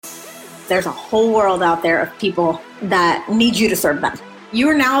there's a whole world out there of people that need you to serve them. You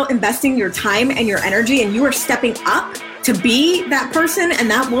are now investing your time and your energy, and you are stepping up to be that person and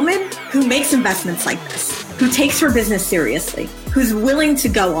that woman who makes investments like this, who takes her business seriously, who's willing to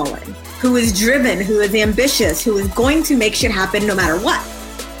go all in, who is driven, who is ambitious, who is going to make shit happen no matter what.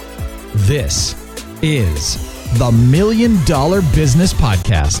 This is the $1 Million Business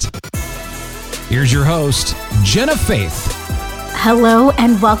Podcast. Here's your host, Jenna Faith. Hello,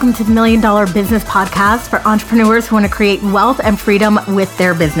 and welcome to the $1 Million Business Podcast for entrepreneurs who want to create wealth and freedom with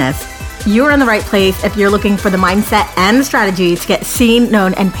their business. You're in the right place if you're looking for the mindset and the strategy to get seen,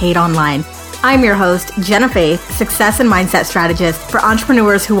 known, and paid online. I'm your host, Jenna Faith, success and mindset strategist for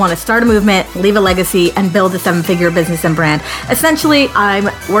entrepreneurs who want to start a movement, leave a legacy, and build a seven-figure business and brand. Essentially, I'm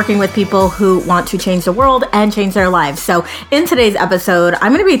working with people who want to change the world and change their lives. So in today's episode,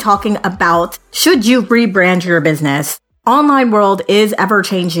 I'm going to be talking about, should you rebrand your business? Online world is ever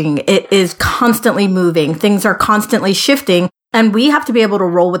changing. It is constantly moving. Things are constantly shifting, and we have to be able to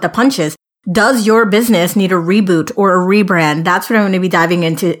roll with the punches. Does your business need a reboot or a rebrand? That's what I'm going to be diving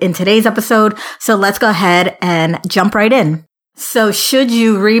into in today's episode. So let's go ahead and jump right in. So should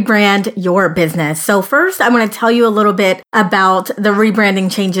you rebrand your business? So first, I'm going to tell you a little bit about the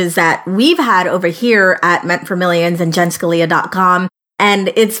rebranding changes that we've had over here at Meant for Millions and jenscalia.com.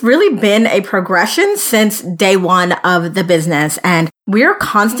 And it's really been a progression since day one of the business. And we're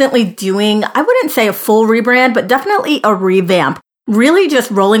constantly doing, I wouldn't say a full rebrand, but definitely a revamp. Really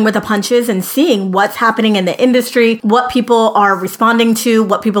just rolling with the punches and seeing what's happening in the industry, what people are responding to,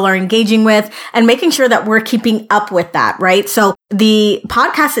 what people are engaging with, and making sure that we're keeping up with that, right? So the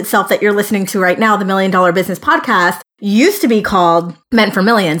podcast itself that you're listening to right now, the $1 Million Business Podcast, used to be called Meant for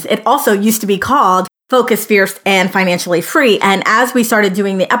Millions. It also used to be called Focused, Fierce, and Financially Free. And as we started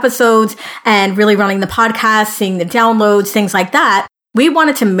doing the episodes and really running the podcast, seeing the downloads, things like that, we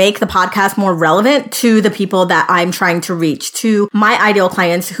wanted to make the podcast more relevant to the people that I'm trying to reach, to my ideal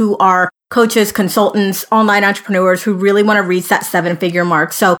clients who are coaches, consultants, online entrepreneurs who really want to reach that seven-figure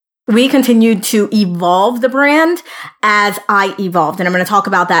mark. So we continued to evolve the brand as I evolved. And I'm going to talk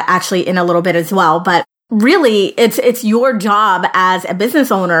about that actually in a little bit as well. But really, it's your job as a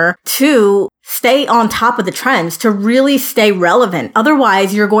business owner to stay on top of the trends, to really stay relevant.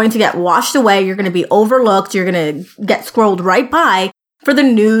 Otherwise, you're going to get washed away. You're going to be overlooked. You're going to get scrolled right by for the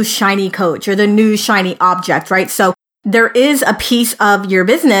new shiny coach or the new shiny object, right? So there is a piece of your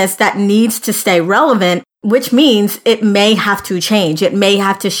business that needs to stay relevant, which means it may have to change. It may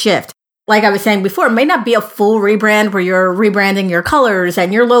have to shift. Like I was saying before, it may not be a full rebrand where you're rebranding your colors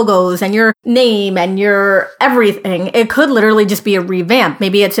and your logos and your name and your everything. It could literally just be a revamp.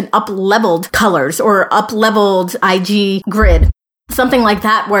 Maybe it's an up-leveled colors or up-leveled IG grid. Something like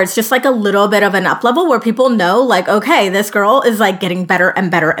that, where it's just like a little bit of an up level where people know like, okay, this girl is like getting better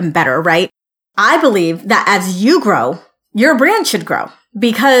and better and better, right? I believe that as you grow, your brand should grow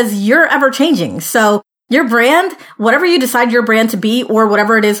because you're ever changing. So your brand, whatever you decide your brand to be or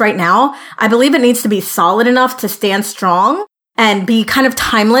whatever it is right now, I believe it needs to be solid enough to stand strong and be kind of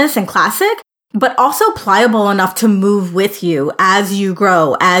timeless and classic, but also pliable enough to move with you as you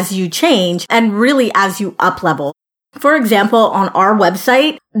grow, as you change, and really as you up level. For example, on our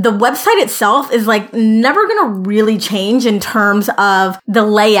website, the website itself is like never going to really change in terms of the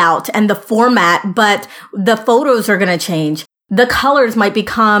layout and the format, but the photos are going to change. The colors might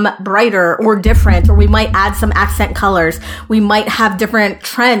become brighter or different, or we might add some accent colors. We might have different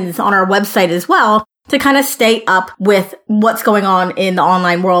trends on our website as well to kind of stay up with what's going on in the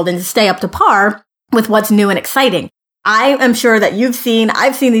online world and to stay up to par with what's new and exciting. I am sure that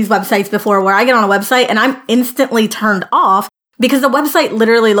I've seen these websites before where I get on a website and I'm instantly turned off because the website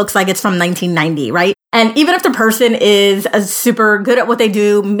literally looks like it's from 1990, right? And even if the person is super good at what they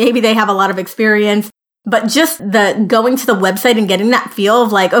do, maybe they have a lot of experience, but just the going to the website and getting that feel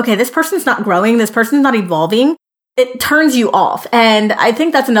of like, okay, this person's not growing, this person's not evolving, it turns you off. And I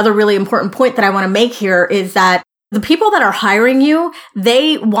think that's another really important point that I want to make here is that the people that are hiring you,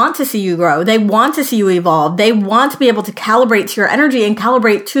 they want to see you grow. They want to see you evolve. They want to be able to calibrate to your energy and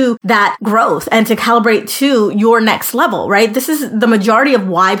calibrate to that growth and to calibrate to your next level, right? This is the majority of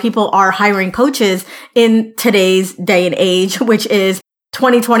why people are hiring coaches in today's day and age, which is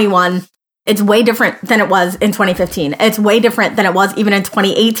 2021. It's way different than it was in 2015. It's way different than it was even in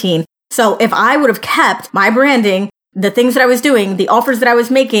 2018. So if I would have kept my branding, the things that I was doing, the offers that I was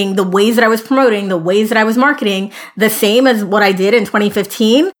making, the ways that I was promoting, the ways that I was marketing, the same as what I did in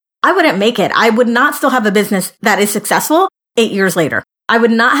 2015, I wouldn't make it. I would not still have a business that is successful 8 years later. I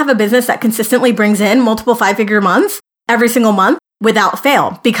would not have a business that consistently brings in multiple 5-figure months every single month without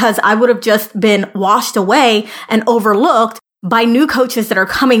fail, because I would have just been washed away and overlooked by new coaches that are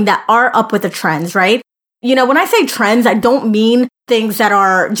coming that are up with the trends, right? You know, when I say trends, I don't mean things that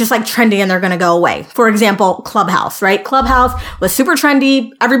are just like trendy and they're going to go away. For example, Clubhouse, right? Clubhouse was super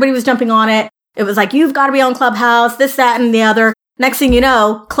trendy. Everybody was jumping on it. It was like, you've got to be on Clubhouse, this, that, and the other. Next thing you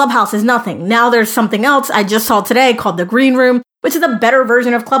know, Clubhouse is nothing. Now there's something else I just saw today called the Green Room, which is a better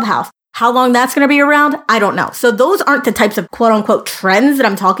version of Clubhouse. How long that's going to be around, I don't know. So those aren't the types of quote unquote trends that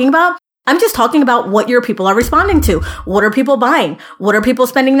I'm talking about. I'm just talking about what your people are responding to. What are people buying? What are people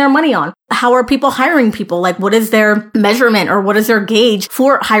spending their money on? How are people hiring people? Like, what is their measurement or what is their gauge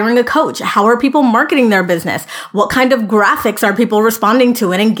for hiring a coach? How are people marketing their business? What kind of graphics are people responding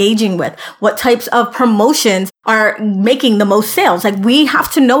to and engaging with? What types of promotions are making the most sales? Like, we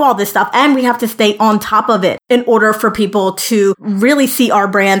have to know all this stuff and we have to stay on top of it in order for people to really see our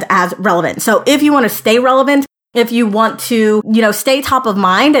brand as relevant. So if you want to stay relevant, if you want to, stay top of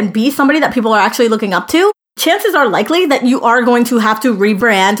mind and be somebody that people are actually looking up to, chances are likely that you are going to have to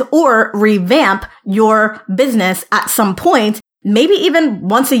rebrand or revamp your business at some point, maybe even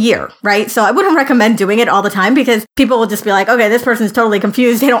once a year, right? So I wouldn't recommend doing it all the time because people will just be like, okay, this person's totally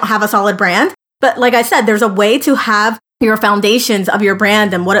confused. They don't have a solid brand. But like I said, there's a way to have your foundations of your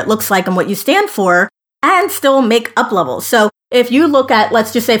brand and what it looks like and what you stand for and still make up levels. So if you look at,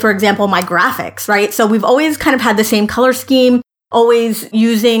 let's just say, for example, my graphics, right? So we've always kind of had the same color scheme, always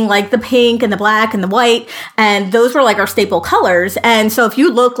using like the pink and the black and the white. And those were like our staple colors. And so if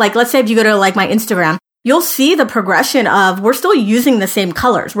you look like, let's say if you go to like my Instagram, you'll see the progression of we're still using the same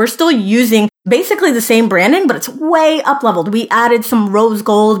colors. We're still using basically the same branding, but it's way up leveled. We added some rose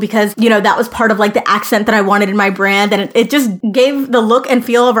gold because, that was part of like the accent that I wanted in my brand. And it just gave the look and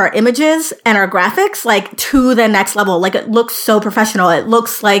feel of our images and our graphics like to the next level. Like it looks so professional. It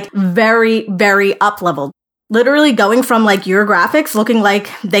looks like very, very up leveled. Literally going from like your graphics looking like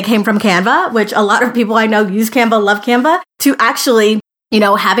they came from Canva, which a lot of people I know use Canva, love Canva, to actually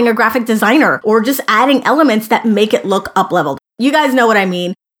having a graphic designer or just adding elements that make it look up leveled. You guys know what I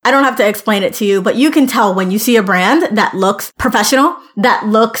mean. I don't have to explain it to you, but you can tell when you see a brand that looks professional, that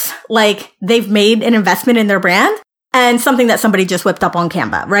looks like they've made an investment in their brand and something that somebody just whipped up on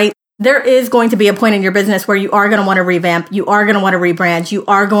Canva, right? There is going to be a point in your business where you are going to want to revamp. You are going to want to rebrand. You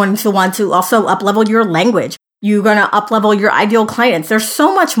are going to want to also up level your language. You're going to up level your ideal clients. There's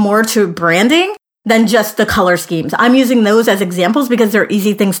so much more to branding than just the color schemes. I'm using those as examples because they're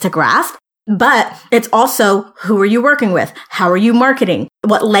easy things to grasp, but it's also who are you working with? How are you marketing?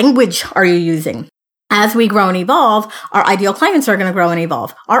 What language are you using? As we grow and evolve, our ideal clients are going to grow and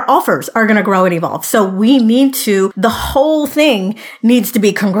evolve. Our offers are going to grow and evolve. So the whole thing needs to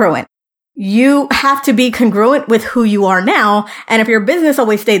be congruent. You have to be congruent with who you are now. And if your business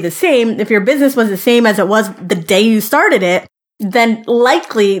always stayed the same, if your business was the same as it was the day you started it, then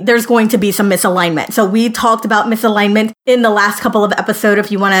likely there's going to be some misalignment. So we talked about misalignment in the last couple of episodes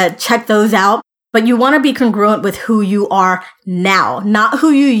if you want to check those out. But you want to be congruent with who you are now, not who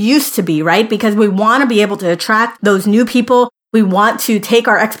you used to be, right? Because we want to be able to attract those new people. We want to take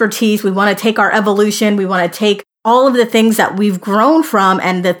our expertise. We want to take our evolution. We want to take all of the things that we've grown from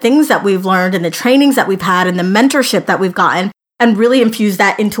and the things that we've learned and the trainings that we've had and the mentorship that we've gotten and really infuse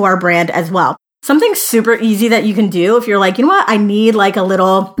that into our brand as well. Something super easy that you can do if you're like, you know what, I need like a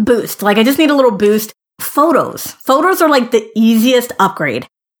little boost. Like I just need a little boost. Photos. Photos are like the easiest upgrade.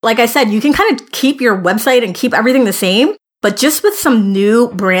 Like I said, you can kind of keep your website and keep everything the same, but just with some new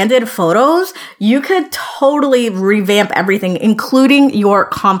branded photos, you could totally revamp everything, including your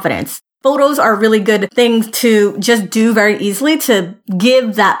confidence. Photos are really good things to just do very easily to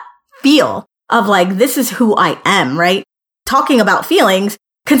give that feel of like, this is who I am, right? Talking about feelings,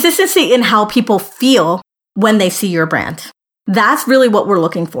 consistency in how people feel when they see your brand. That's really what we're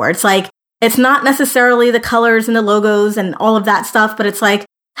looking for. It's like, it's not necessarily the colors and the logos and all of that stuff, but it's like,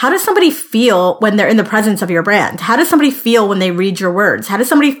 how does somebody feel when they're in the presence of your brand? How does somebody feel when they read your words? How does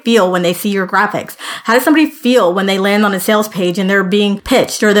somebody feel when they see your graphics? How does somebody feel when they land on a sales page and they're being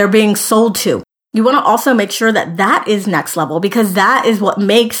pitched or they're being sold to? You want to also make sure that that is next level because that is what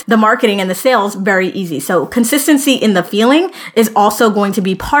makes the marketing and the sales very easy. So consistency in the feeling is also going to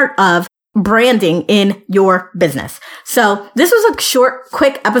be part of branding in your business. So this was a short,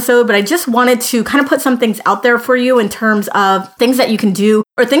 quick episode, but I just wanted to kind of put some things out there for you in terms of things that you can do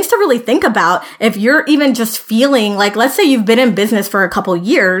or things to really think about. If you're even just feeling like, let's say you've been in business for a couple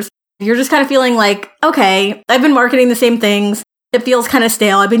years, you're just kind of feeling like, okay, I've been marketing the same things. It feels kind of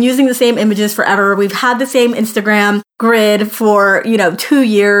stale. I've been using the same images forever. We've had the same Instagram grid for, 2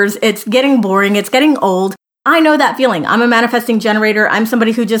 years. It's getting boring. It's getting old. I know that feeling. I'm a manifesting generator. I'm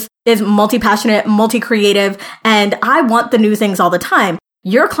somebody who just is multi-passionate, multi-creative, and I want the new things all the time.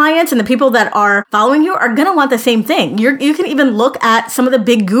 your clients and the people that are following you are going to want the same thing. You can even look at some of the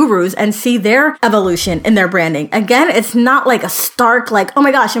big gurus and see their evolution in their branding. Again, it's not like a stark, like, oh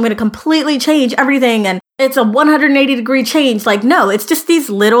my gosh, I'm going to completely change everything and it's a 180-degree change. Like, no, it's just these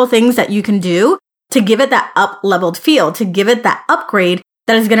little things that you can do to give it that up-leveled feel, to give it that upgrade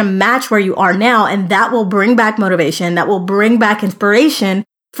that is going to match where you are now. And that will bring back motivation, that will bring back inspiration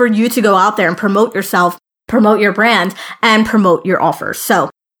for you to go out there and promote yourself, promote your brand, and promote your offers. So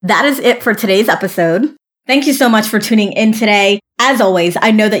that is it for today's episode. Thank you so much for tuning in today. As always,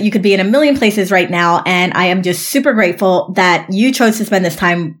 I know that you could be in a million places right now, and I am just super grateful that you chose to spend this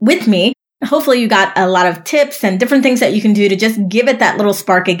time with me. Hopefully you got a lot of tips and different things that you can do to just give it that little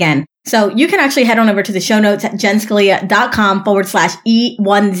spark again. So you can actually head on over to the show notes at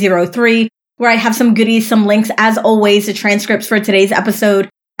jenscalia.com/E103, where I have some goodies, some links, as always, the transcripts for today's episode.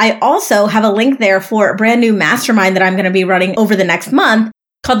 I also have a link there for a brand new mastermind that I'm going to be running over the next month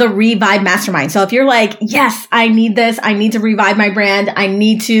called the Revive Mastermind. So if you're like, yes, I need this, I need to revive my brand, I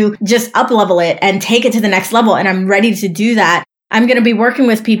need to just up level it and take it to the next level, and I'm ready to do that, I'm going to be working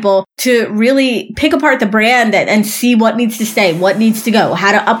with people to really pick apart the brand and see what needs to stay, what needs to go,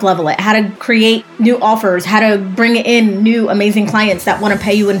 how to up level it, how to create new offers, how to bring in new amazing clients that want to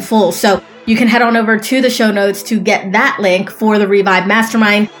pay you in full. So you can head on over to the show notes to get that link for the Revive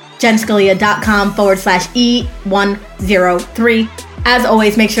Mastermind, jenscalia.com/E103. As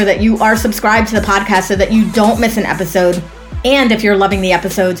always, make sure that you are subscribed to the podcast so that you don't miss an episode. And if you're loving the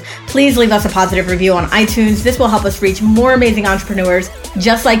episodes, please leave us a positive review on iTunes. This will help us reach more amazing entrepreneurs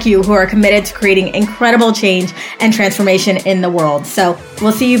just like you who are committed to creating incredible change and transformation in the world. So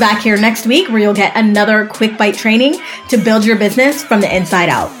we'll see you back here next week where you'll get another quick bite training to build your business from the inside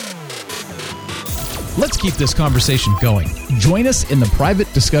out. Let's keep this conversation going. Join us in the private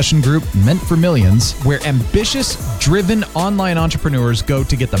discussion group Meant for Millions, where ambitious, driven online entrepreneurs go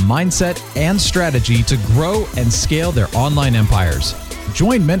to get the mindset and strategy to grow and scale their online empires.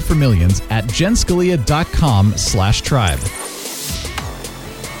 Join Meant for Millions at jenscalia.com/tribe.